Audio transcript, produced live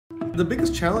The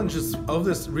biggest challenges of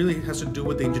this really has to do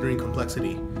with the engineering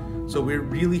complexity. So we're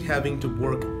really having to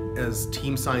work as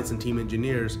team science and team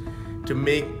engineers to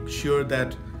make sure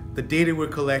that the data we're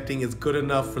collecting is good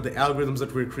enough for the algorithms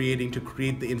that we're creating to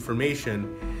create the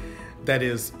information that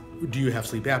is, do you have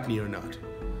sleep apnea or not?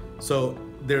 So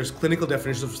there's clinical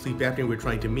definitions of sleep apnea we're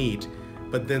trying to meet,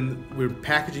 but then we're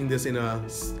packaging this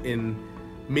in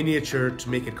miniature to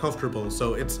make it comfortable.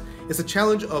 So it's a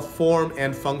challenge of form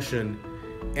and function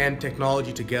and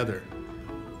technology together.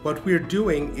 What we're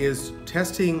doing is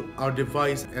testing our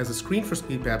device as a screen for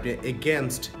sleep apnea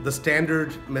against the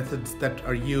standard methods that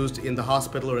are used in the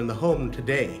hospital or in the home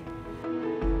today.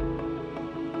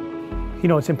 You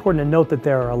know, it's important to note that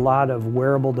there are a lot of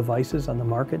wearable devices on the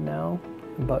market now,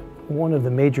 but one of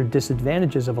the major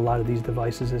disadvantages of a lot of these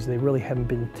devices is they really haven't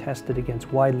been tested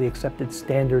against widely accepted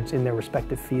standards in their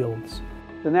respective fields.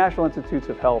 The National Institutes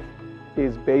of Health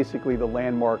is basically the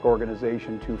landmark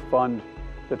organization to fund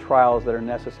the trials that are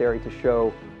necessary to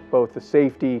show both the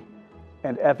safety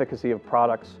and efficacy of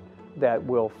products that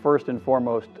will first and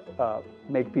foremost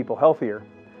make people healthier,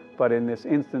 but in this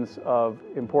instance of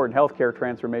important healthcare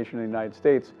transformation in the United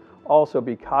States, also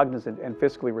be cognizant and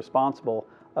fiscally responsible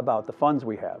about the funds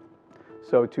we have.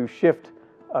 So to shift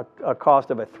a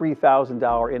cost of a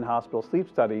 $3,000 in-hospital sleep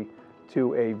study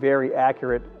to a very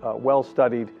accurate,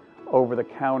 well-studied,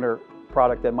 over-the-counter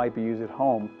product that might be used at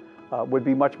home would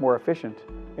be much more efficient,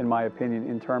 in my opinion,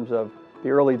 in terms of the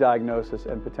early diagnosis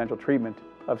and potential treatment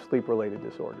of sleep-related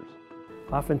disorders.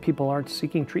 Often people aren't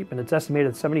seeking treatment. It's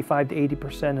estimated 75 to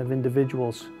 80% of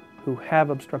individuals who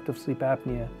have obstructive sleep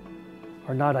apnea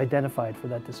are not identified for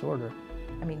that disorder.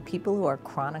 I mean, people who are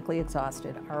chronically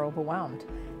exhausted are overwhelmed.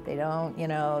 They don't,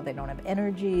 they don't have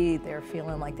energy. They're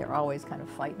feeling like they're always kind of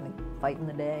fighting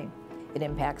the day. It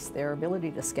impacts their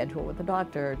ability to schedule with a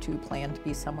doctor, to plan to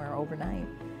be somewhere overnight.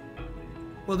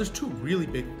 Well, there's two really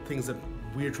big things that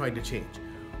we're trying to change.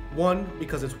 One,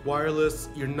 because it's wireless,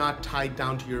 you're not tied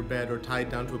down to your bed or tied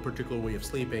down to a particular way of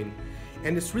sleeping.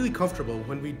 And it's really comfortable.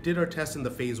 When we did our test in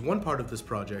the phase 1 part of this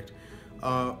project,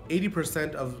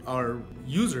 80% of our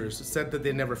users said that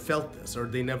they never felt this, or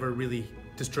they never really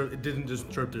it didn't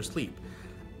disturb their sleep.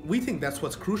 We think that's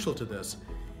what's crucial to this,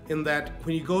 in that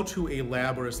when you go to a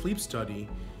lab or a sleep study,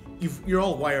 you're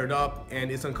all wired up and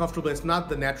it's uncomfortable. It's not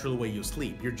the natural way you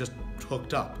sleep. You're just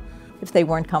hooked up. If they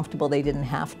weren't comfortable, they didn't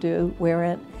have to wear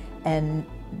it, and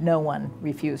no one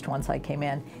refused once I came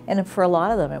in. And for a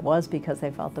lot of them, it was because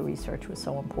they felt the research was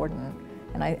so important.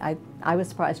 And I was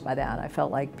surprised by that. I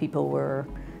felt like people were,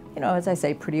 as I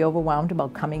say, pretty overwhelmed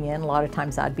about coming in. A lot of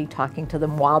times I'd be talking to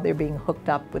them while they're being hooked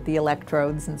up with the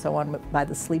electrodes and so on by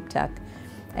the sleep tech.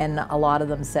 And a lot of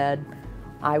them said,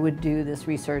 I would do this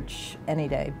research any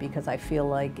day because I feel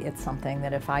like it's something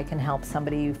that if I can help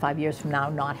somebody 5 years from now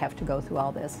not have to go through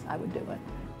all this, I would do it.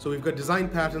 So we've got design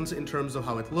patents in terms of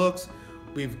how it looks.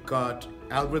 We've got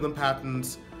algorithm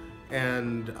patents.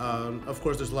 And of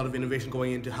course, there's a lot of innovation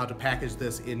going into how to package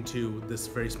this into this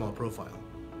very small profile.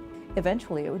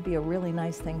 Eventually, it would be a really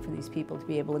nice thing for these people to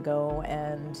be able to go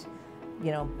and,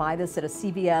 buy this at a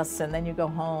CVS, and then you go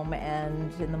home,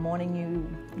 and in the morning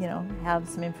you have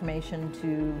some information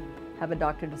to have a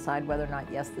doctor decide whether or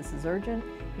not, yes, this is urgent,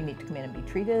 you need to come in and be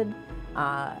treated,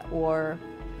 or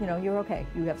you're okay.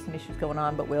 You have some issues going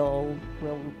on, but we'll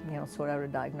sort out a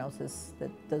diagnosis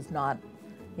that does not,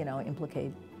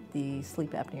 implicate the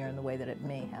sleep apnea in the way that it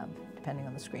may have, depending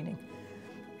on the screening.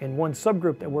 And one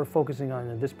subgroup that we're focusing on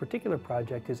in this particular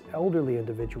project is elderly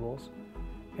individuals.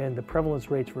 And the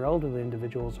prevalence rates for elderly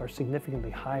individuals are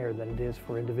significantly higher than it is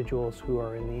for individuals who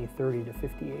are in the 30 to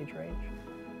 50 age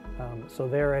range. So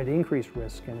they're at increased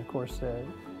risk. And of course,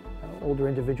 older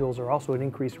individuals are also at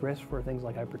increased risk for things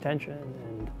like hypertension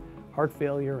and heart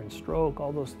failure and stroke,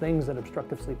 all those things that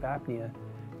obstructive sleep apnea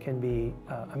can be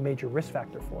a major risk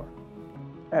factor for.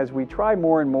 As we try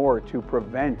more and more to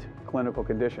prevent clinical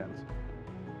conditions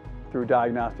through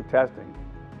diagnostic testing,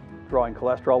 drawing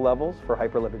cholesterol levels for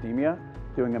hyperlipidemia,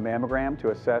 doing a mammogram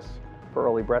to assess for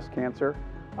early breast cancer,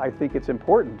 I think it's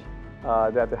important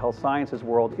that the health sciences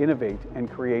world innovate and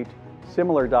create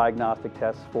similar diagnostic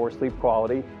tests for sleep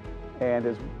quality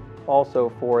and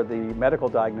also for the medical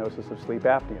diagnosis of sleep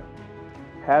apnea.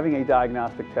 Having a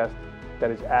diagnostic test that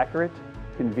is accurate,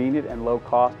 convenient, and low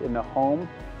cost in the home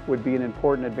would be an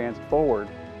important advance forward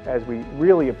as we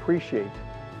really appreciate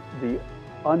the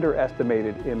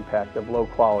underestimated impact of low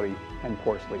quality and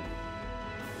poor sleep.